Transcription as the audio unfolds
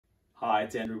Hi,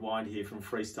 it's Andrew Wind here from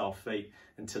Freestyle Feet,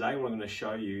 and today what I'm going to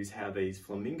show you is how these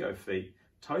Flamingo Feet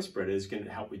toe spreaders can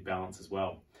help with balance as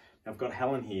well. Now I've got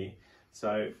Helen here,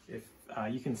 so if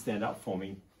you can stand up for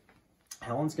me.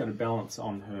 Helen's going to balance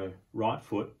on her right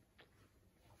foot,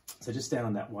 so just stand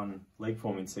on that one leg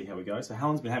for me and see how we go. So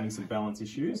Helen's been having some balance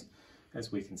issues,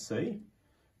 as we can see,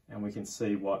 and we can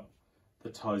see what the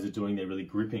toes are doing. They're really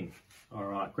gripping. All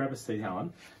right, grab a seat,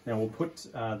 Helen. Now we'll put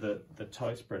the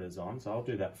toe spreaders on, so I'll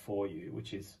do that for you,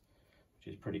 which is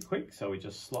pretty quick. So we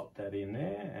just slot that in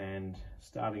there, and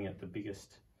starting at the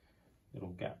biggest little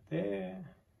gap there,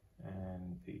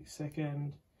 and the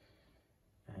second,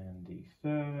 and the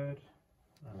third.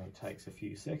 Only takes a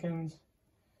few seconds.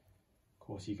 Of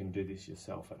course, you can do this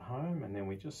yourself at home, and then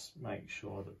we just make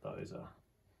sure that those are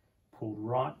pulled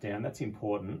right down. That's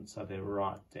important, so they're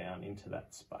right down into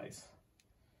that space.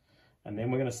 And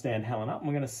then we're going to stand Helen up, and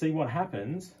we're going to see what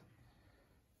happens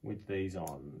with these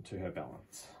on to her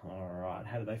balance. All right,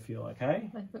 how do they feel? Okay?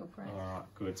 They feel great. All right,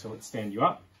 good. So let's stand you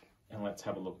up, and let's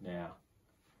have a look now.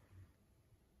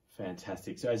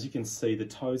 Fantastic. So as you can see, the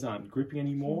toes aren't gripping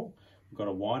anymore. We've got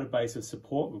a wider base of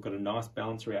support. We've got a nice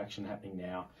balance reaction happening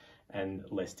now, and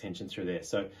less tension through there.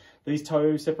 So these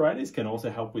toe separators can also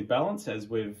help with balance, as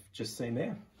we've just seen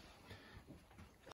there.